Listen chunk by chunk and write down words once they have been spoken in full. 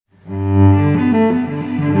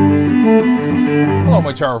Hello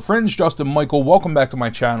my tarot friends, Justin Michael, welcome back to my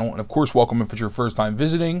channel, and of course welcome if it's your first time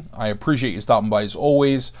visiting. I appreciate you stopping by as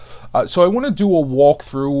always. So I want to do a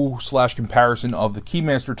walkthrough slash comparison of the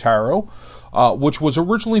Keymaster Tarot, which was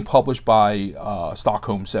originally published by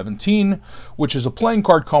Stockholm 17, which is a playing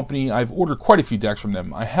card company. I've ordered quite a few decks from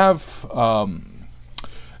them. I have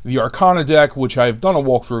the Arcana Deck, which I've done a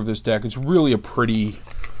walkthrough of this deck. It's really a pretty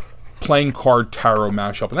playing card tarot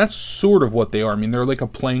mashup, and that's sort of what they are. I mean, they're like a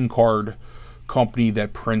playing card company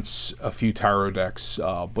that prints a few tarot decks,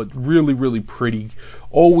 but really pretty,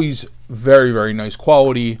 always very nice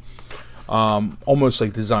quality, almost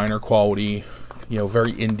like designer quality, you know,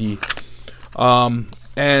 very indie.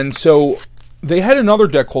 And so they had another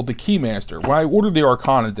deck called the Keymaster. When I ordered the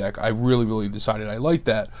Arcana deck, I really decided I liked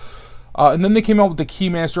that. And then they came out with the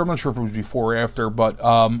Keymaster. I'm not sure if it was before or after, but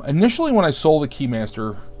initially when I saw the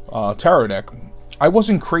Keymaster tarot deck, I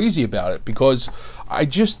wasn't crazy about it because I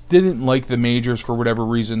just didn't like the majors for whatever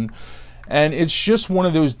reason. And it's just one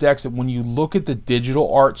of those decks that when you look at the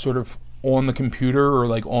digital art sort of on the computer or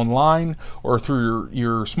like online or through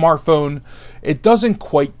your smartphone, it doesn't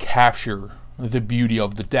quite capture the beauty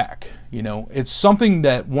of the deck. You know, it's something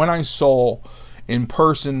that when I saw in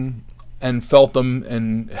person and felt them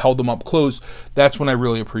and held them up close, that's when I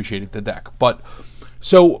really appreciated the deck. But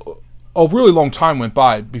so a really long time went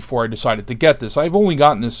by before I decided to get this. I've only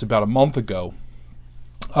gotten this about a month ago.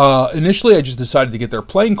 Initially, I just decided to get their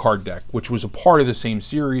playing card deck, which was a part of the same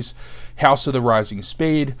series, House of the Rising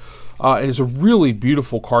Spade. It is a really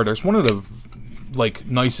beautiful card deck. It's one of the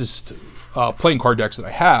nicest playing card decks that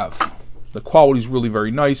I have. The quality is really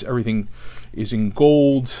very nice. Everything is in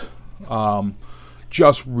gold.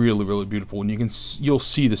 Just really beautiful, and you'll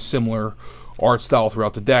see the similar art style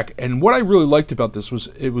throughout the deck. And what I really liked about this was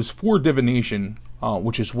it was for divination,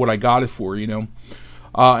 which is what I got it for, you know.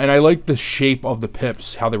 And I liked the shape of the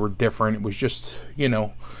pips, how they were different. It was just, you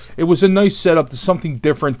know, it was a nice setup to something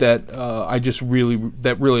different that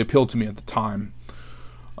that really appealed to me at the time.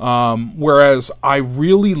 Whereas I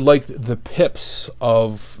really liked the pips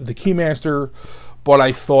of the Keymaster, but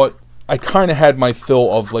I thought I kind of had my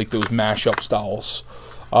fill of like those mashup styles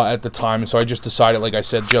at the time, so I just decided, like I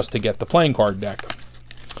said, just to get the playing card deck.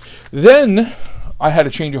 Then I had a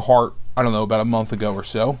change of heart, I don't know, about a month ago or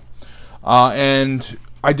so, and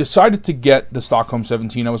I decided to get the Stockholm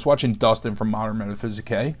 17. I was watching Dustin from Modern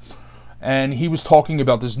Metaphysique, and he was talking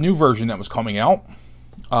about this new version that was coming out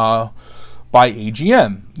by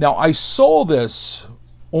AGM. Now, I saw this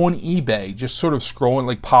on eBay, just sort of scrolling,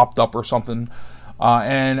 like popped up or something,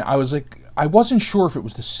 and I was like, I wasn't sure if it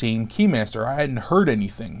was the same Keymaster. I hadn't heard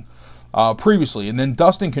anything previously. And then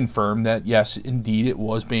Dustin confirmed that, yes, indeed, it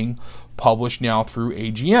was being published now through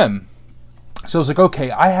AGM. So I was like,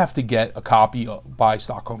 okay, I have to get a copy by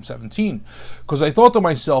Stockholm 17. Because I thought to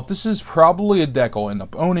myself, this is probably a deck I'll end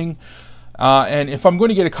up owning. And if I'm going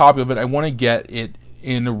to get a copy of it, I want to get it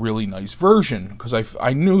in a really nice version. Because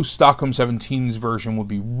I knew Stockholm 17's version would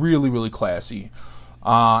be really classy.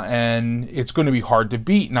 And it's going to be hard to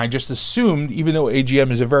beat. And I just assumed, even though AGM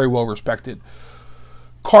is a very well-respected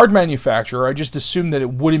card manufacturer, I just assumed that it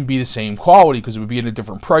wouldn't be the same quality because it would be in a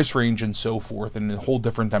different price range and so forth, and a whole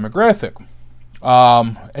different demographic.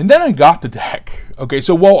 And then I got the deck. Okay,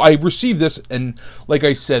 so while I received this, and like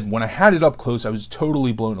I said, when I had it up close, I was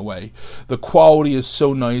totally blown away. The quality is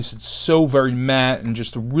so nice. It's so very matte and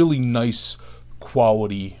just a really nice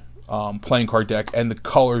quality playing card deck, and the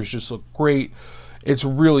colors just look great. It's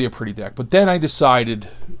really a pretty deck. But then I decided,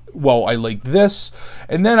 well, I liked this.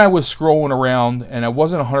 And then I was scrolling around, and I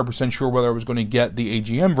wasn't 100% sure whether I was going to get the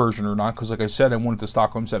AGM version or not, because like I said, I wanted the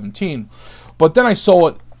Stockholm 17. But then I saw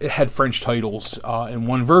it had French titles in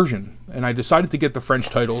one version. And I decided to get the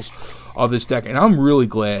French titles of this deck. And I'm really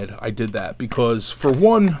glad I did that, because for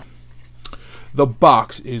one, the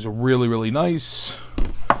box is really nice.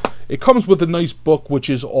 It comes with a nice book, which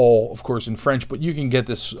is all, of course, in French, but you can get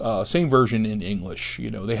this same version in English. You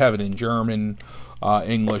know, they have it in German,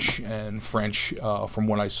 English, and French from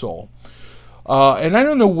what I saw. And I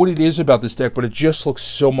don't know what it is about this deck, but it just looks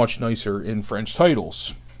so much nicer in French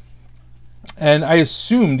titles. And I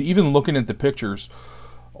assumed, even looking at the pictures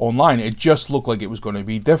online, it just looked like it was going to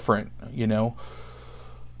be different, you know.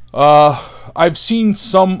 I've seen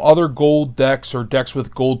some other gold decks or decks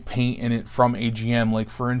with gold paint in it from AGM. Like,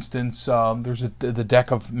 for instance, there's the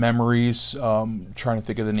deck of memories. Trying to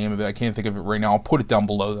think of the name of it. I can't think of it right now. I'll put it down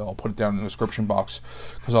below, though. I'll put it down in the description box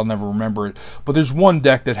because I'll never remember it. But there's one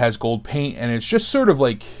deck that has gold paint, and it's just sort of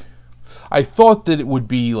like, I thought that it would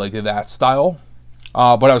be like that style,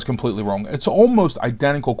 but I was completely wrong. It's almost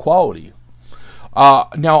identical quality.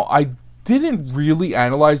 Now, I didn't really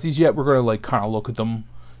analyze these yet. We're going to like kind of look at them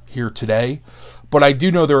here today, but I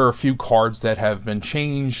do know there are a few cards that have been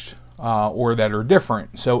changed or that are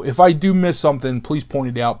different. So if I do miss something, please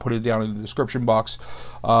point it out, put it down in the description box,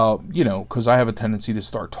 you know, because I have a tendency to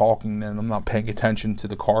start talking and I'm not paying attention to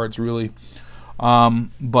the cards really.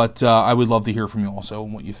 But I would love to hear from you also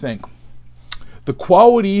and what you think. The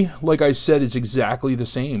quality, like I said, is exactly the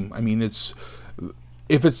same. I mean, if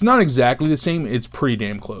it's not exactly the same, it's pretty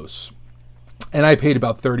damn close. And I paid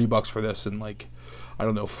about 30 bucks for this and like, I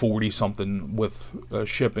don't know, 40 something with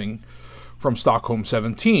shipping from Stockholm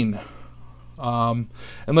 17. And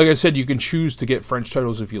like I said, you can choose to get French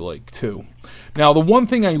titles if you like too. Now, the one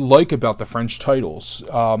thing I like about the French titles,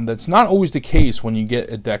 that's not always the case when you get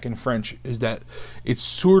a deck in French, is that it's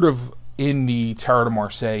sort of in the Tarot de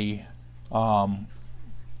Marseille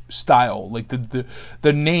style. Like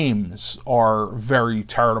the names are very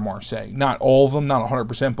Tarot de Marseille. Not all of them, not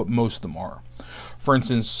 100%, but most of them are. For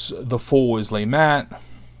instance, the Fool is Le Mat,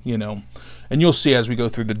 you know, and you'll see as we go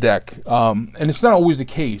through the deck. And it's not always the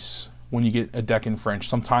case when you get a deck in French.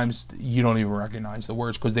 Sometimes you don't even recognize the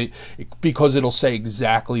words because it'll say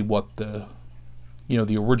exactly what the, you know,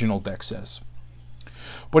 the original deck says.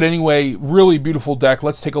 But anyway, really beautiful deck.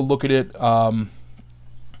 Let's take a look at it.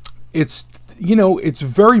 It's, you know, it's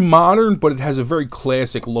very modern, but it has a very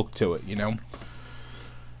classic look to it, you know.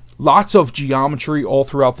 Lots of geometry all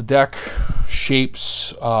throughout the deck,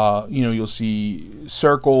 shapes, you know, you'll see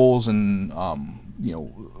circles and, you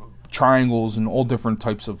know, triangles and all different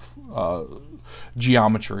types of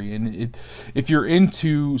geometry. And if you're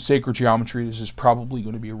into sacred geometry, this is probably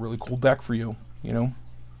going to be a really cool deck for you, you know.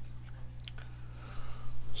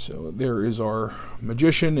 So there is our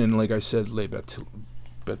Magician, and like I said, Le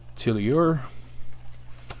Batelier.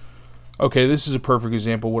 Okay, this is a perfect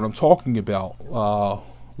example of what I'm talking about.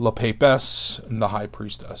 La Papesse and the High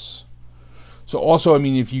Priestess. So also, I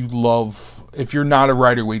mean, if you're not a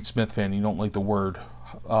Rider-Waite-Smith fan, you don't like the word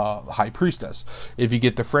High Priestess. If you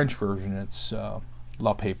get the French version, it's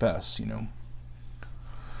La Papesse, you know.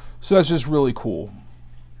 So that's just really cool.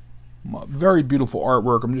 Very beautiful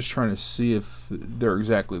artwork. I'm just trying to see if they're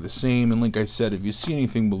exactly the same. And like I said, if you see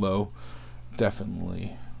anything below,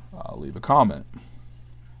 definitely leave a comment.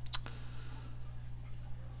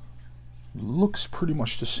 Looks pretty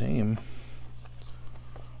much the same.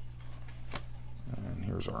 And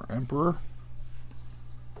here's our Emperor.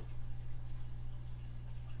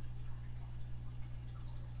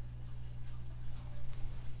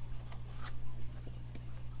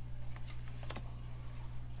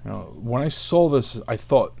 Now, when I saw this, I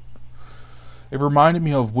thought it reminded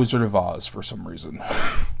me of Wizard of Oz for some reason.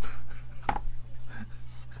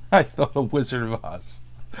 I thought of Wizard of Oz.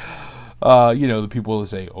 You know, the people that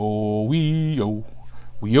say, "Oh, we owe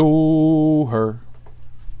her."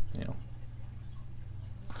 You know,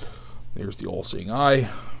 there's the all-seeing eye.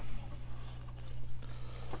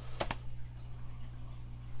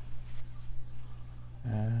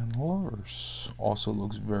 And Lars also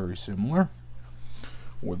looks very similar,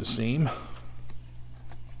 or the same.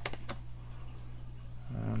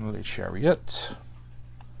 And the Chariot.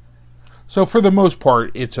 So for the most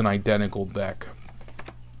part, it's an identical deck.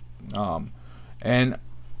 And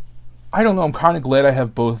I don't know, I'm kind of glad I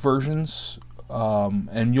have both versions.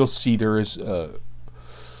 And you'll see there is,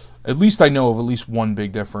 at least I know of at least one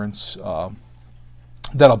big difference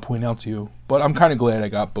that I'll point out to you. But I'm kind of glad I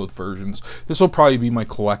got both versions. This will probably be my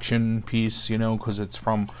collection piece, you know, because it's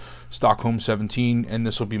from Stockholm 17, and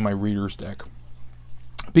this will be my reader's deck.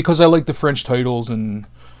 Because I like the French titles, and,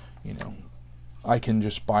 you know, I can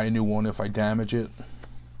just buy a new one if I damage it.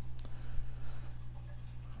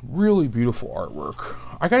 Really beautiful artwork.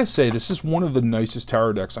 I gotta say, this is one of the nicest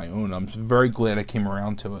tarot decks I own. I'm very glad I came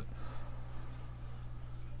around to it.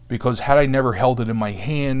 Because had I never held it in my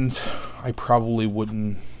hand, I probably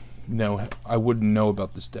wouldn't know. I wouldn't know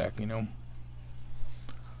about this deck, you know.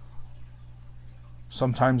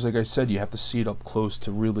 Sometimes, like I said, you have to see it up close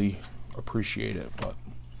to really appreciate it. But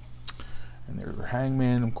and there's our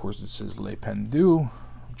Hangman. Of course, it says Le Pendu,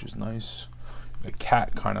 which is nice. The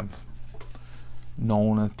cat kind of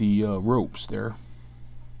known at the ropes there.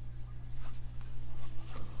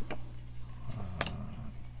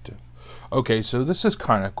 Okay, so this is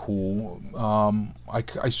kind of cool.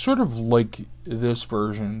 I sort of like this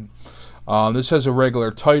version. This has a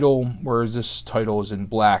regular title, whereas this title is in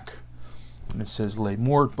black. And it says Le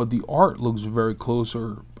Mort, but the art looks very close,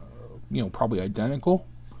 or, you know, probably identical.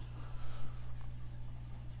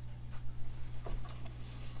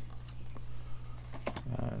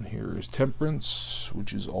 And here is Temperance,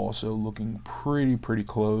 which is also looking pretty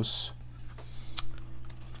close.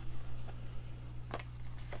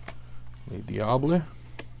 Le Diable.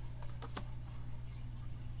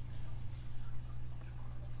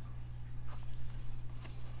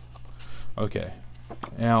 Okay,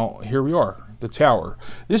 now here we are, the tower.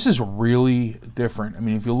 This is really different. I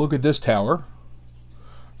mean, if you look at this tower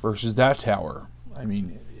versus that tower, I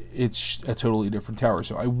mean, it's a totally different tower.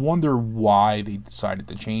 So I wonder why they decided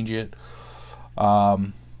to change it.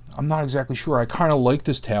 I'm not exactly sure. I kind of like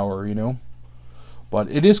this tower, you know, but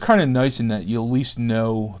it is kind of nice in that you at least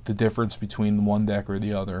know the difference between one deck or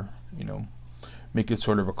the other, you know, make it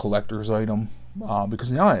sort of a collector's item,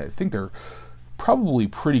 because now I think they're probably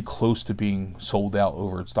pretty close to being sold out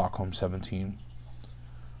over at Stockholm 17.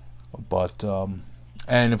 But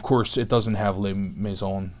and of course it doesn't have Les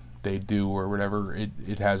Maisons they do or whatever.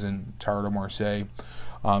 It has in Tower de Marseille.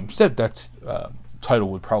 Instead, that title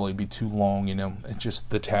would probably be too long, you know. It's just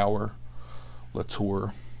the Tower, La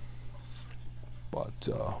Tour. But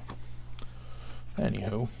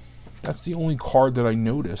anywho, that's the only card that I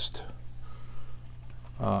noticed.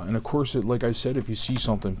 And of course, like I said, if you see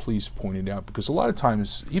something, please point it out, because a lot of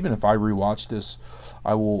times, even if I rewatch this,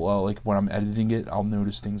 I will, like when I'm editing it, I'll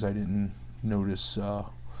notice things I didn't notice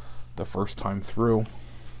the first time through.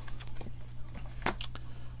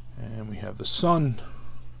 And we have the sun.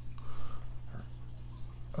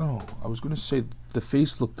 Oh, I was going to say the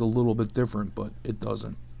face looked a little bit different, but it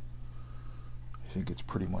doesn't. I think it's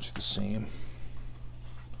pretty much the same.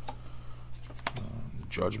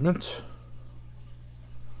 Judgment.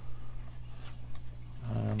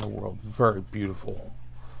 And the world, very beautiful.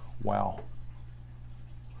 Wow.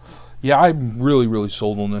 Yeah, I'm really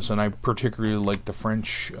sold on this, and I particularly like the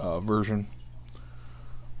French version.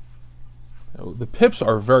 The pips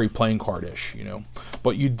are very playing card-ish, you know,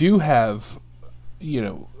 but you do have, you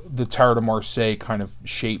know, the Tower de Marseille kind of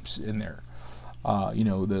shapes in there. You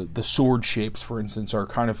know, the sword shapes, for instance, are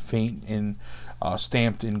kind of faint and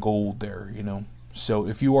stamped in gold there, you know. So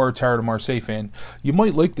if you are a Tower de Marseille fan, you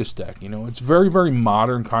might like this deck, you know. It's very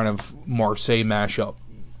modern kind of Marseille mashup,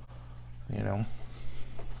 you know.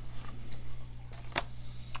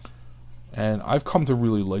 And I've come to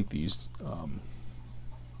really like these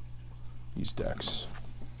decks.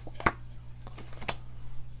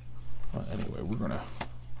 Anyway, we're gonna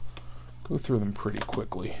go through them pretty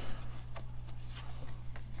quickly.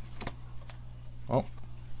 Oh.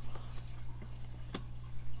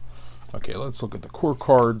 Okay, let's look at the core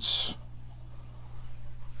cards.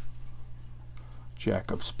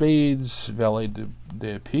 Jack of Spades, Valet de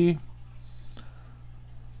Épée.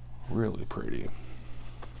 Really pretty.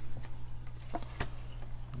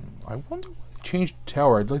 I wonder why they changed the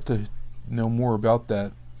tower. I'd like to know more about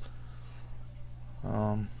that.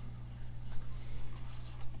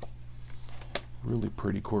 Really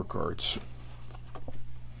pretty core cards.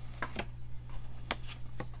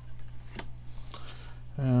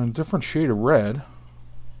 And different shade of red.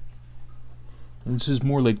 And this is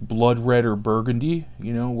more like blood red or burgundy,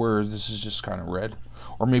 you know, whereas this is just kind of red.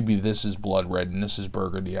 Or maybe this is blood red and this is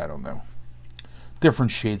burgundy, I don't know.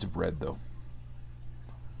 Different shades of red, though.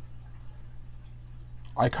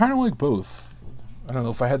 I kind of like both. I don't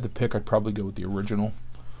know, if I had to pick, I'd probably go with the original.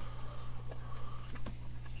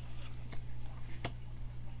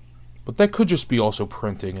 But that could just be also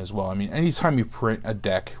printing as well. I mean, anytime you print a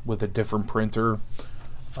deck with a different printer,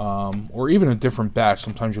 or even a different batch,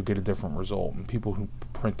 sometimes you'll get a different result. And people who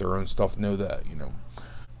print their own stuff know that, you know.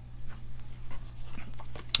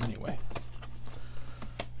 Anyway.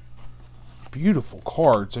 Beautiful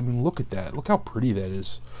cards. I mean, look at that. Look how pretty that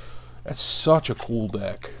is. That's such a cool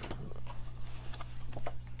deck.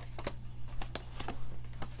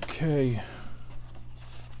 Okay.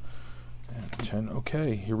 And 10.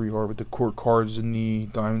 Okay, here we are with the court cards in the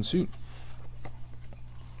diamond suit.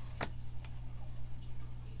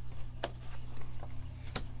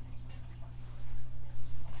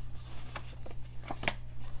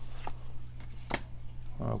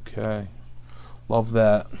 Okay. Love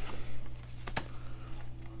that.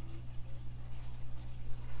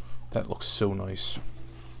 That looks so nice.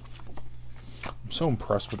 I'm so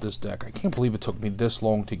impressed with this deck. I can't believe it took me this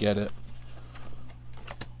long to get it.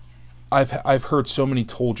 I've heard so many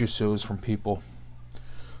told you so's from people,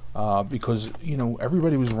 because, you know,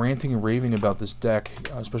 everybody was ranting and raving about this deck,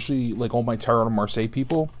 especially like all my Tower de Marseille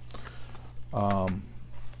people, and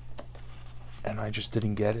I just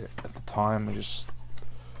didn't get it at the time.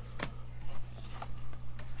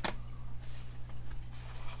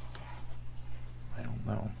 I don't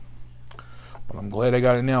know. But I'm glad I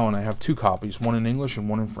got it now, and I have 2 copies, one in English and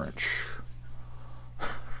one in French.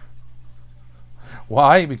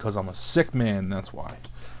 Why? Because I'm a sick man, that's why.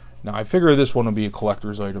 Now, I figure this one will be a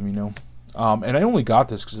collector's item, you know. And I only got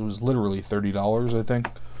this because it was literally $30, I think.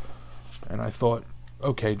 And I thought,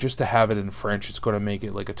 okay, just to have it in French, it's going to make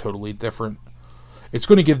it like a totally different... It's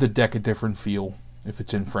going to give the deck a different feel. if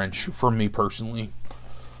it's in French, for me personally,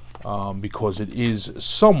 because it is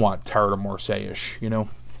somewhat Tarot de Marseille-ish, you know?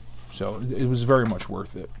 So it was very much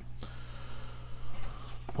worth it.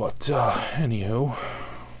 But, anywho.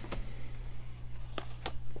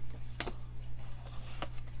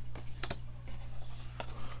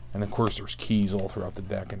 And of course there's keys all throughout the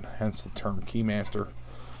deck, and hence the term Keymaster.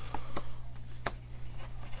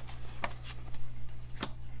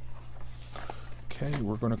 Okay,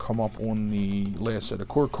 we're going to come up on the last set of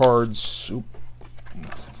court cards. Oop.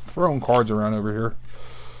 Throwing cards around over here.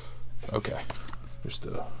 Okay, just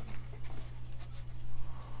it's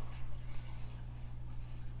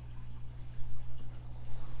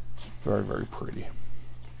very, very pretty.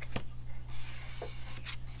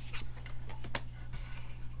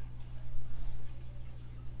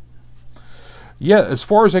 Yeah, as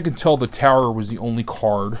far as I can tell, the Tower was the only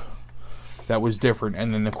card that was different,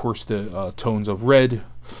 and then of course the tones of red.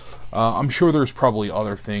 I'm sure there's probably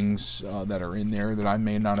other things that are in there that I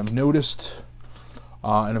may not have noticed,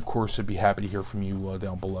 and of course I'd be happy to hear from you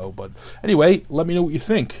down below. But anyway, let me know what you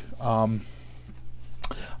think.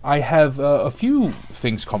 I have a few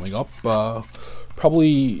things coming up.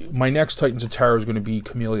 Probably my next Titans of Tarot is going to be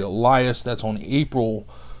Camelia Elias. That's on April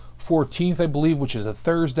 14th, I believe, which is a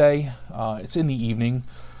Thursday. It's in the evening.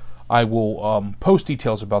 I will post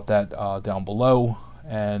details about that down below,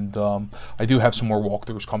 and I do have some more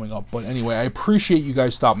walkthroughs coming up. But anyway, I appreciate you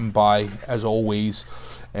guys stopping by, as always,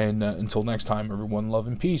 and until next time, everyone, love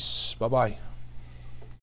and peace. Bye-bye.